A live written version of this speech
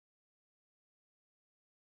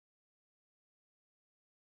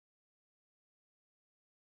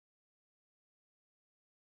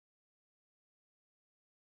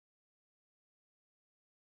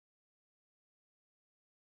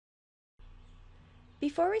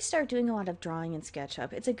Before we start doing a lot of drawing in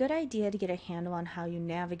SketchUp, it's a good idea to get a handle on how you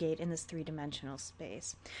navigate in this three-dimensional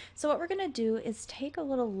space. So what we're going to do is take a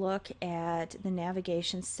little look at the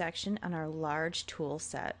navigation section on our large tool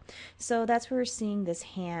set. So that's where we're seeing this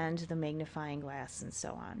hand, the magnifying glass, and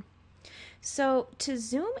so on. So to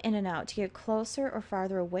zoom in and out, to get closer or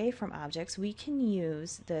farther away from objects, we can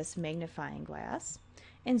use this magnifying glass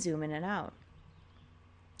and zoom in and out.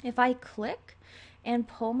 If I click and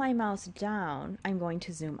pull my mouse down, I'm going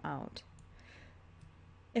to zoom out.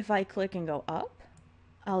 If I click and go up,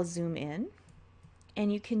 I'll zoom in,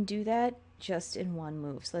 and you can do that just in one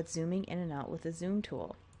move. So that's zooming in and out with the zoom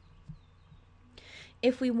tool.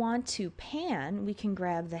 If we want to pan, we can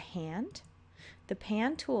grab the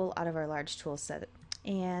pan tool out of our large tool set,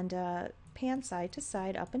 and pan side to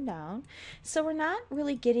side, up and down. So we're not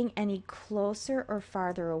really getting any closer or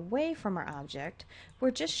farther away from our object,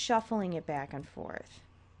 we're just shuffling it back and forth.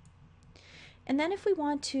 And then if we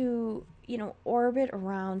want to, orbit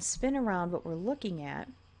around, spin around what we're looking at,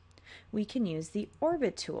 we can use the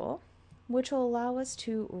orbit tool, which will allow us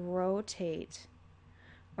to rotate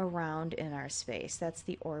around in our space. That's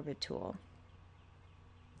the orbit tool.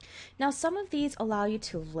 Now some of these allow you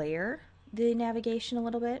to layer the navigation a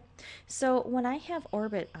little bit. So when I have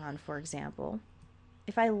orbit on, for example,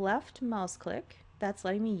 if I left mouse click, that's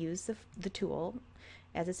letting me use the tool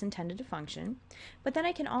as it's intended to function. But then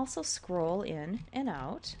I can also scroll in and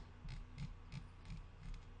out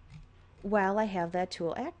while I have that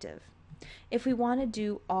tool active. If we want to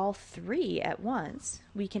do all three at once,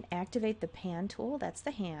 we can activate the pan tool, that's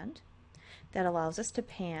the hand, that allows us to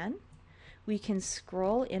pan. We can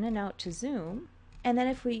scroll in and out to zoom, and then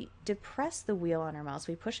if we depress the wheel on our mouse,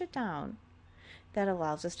 we push it down, that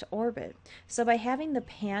allows us to orbit. So by having the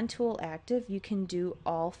pan tool active, you can do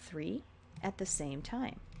all three at the same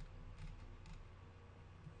time.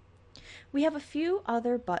 We have a few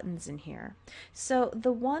other buttons in here. So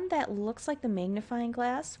the one that looks like the magnifying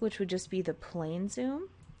glass, which would just be the plain zoom,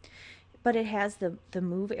 but it has the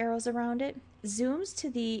move arrows around it, zooms to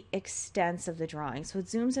the extents of the drawing. So it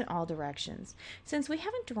zooms in all directions. Since we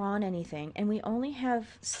haven't drawn anything and we only have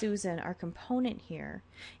Susan, our component here,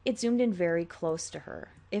 it zoomed in very close to her.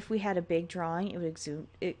 If we had a big drawing, it would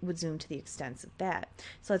zoom to the extents of that.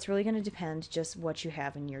 So it's really going to depend just what you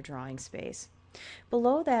have in your drawing space.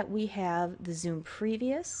 Below that we have the zoom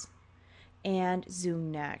previous and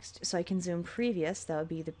zoom next. So I can zoom previous, that would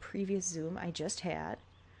be the previous zoom I just had.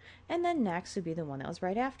 And then next would be the one that was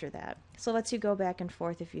right after that. So it lets you go back and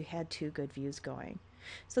forth if you had two good views going.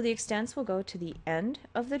 So the extents will go to the end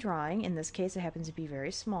of the drawing. In this case, it happens to be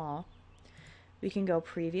very small. We can go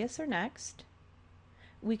previous or next.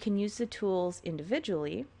 We can use the tools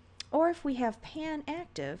individually, or if we have pan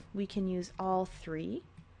active, we can use all three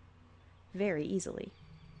very easily.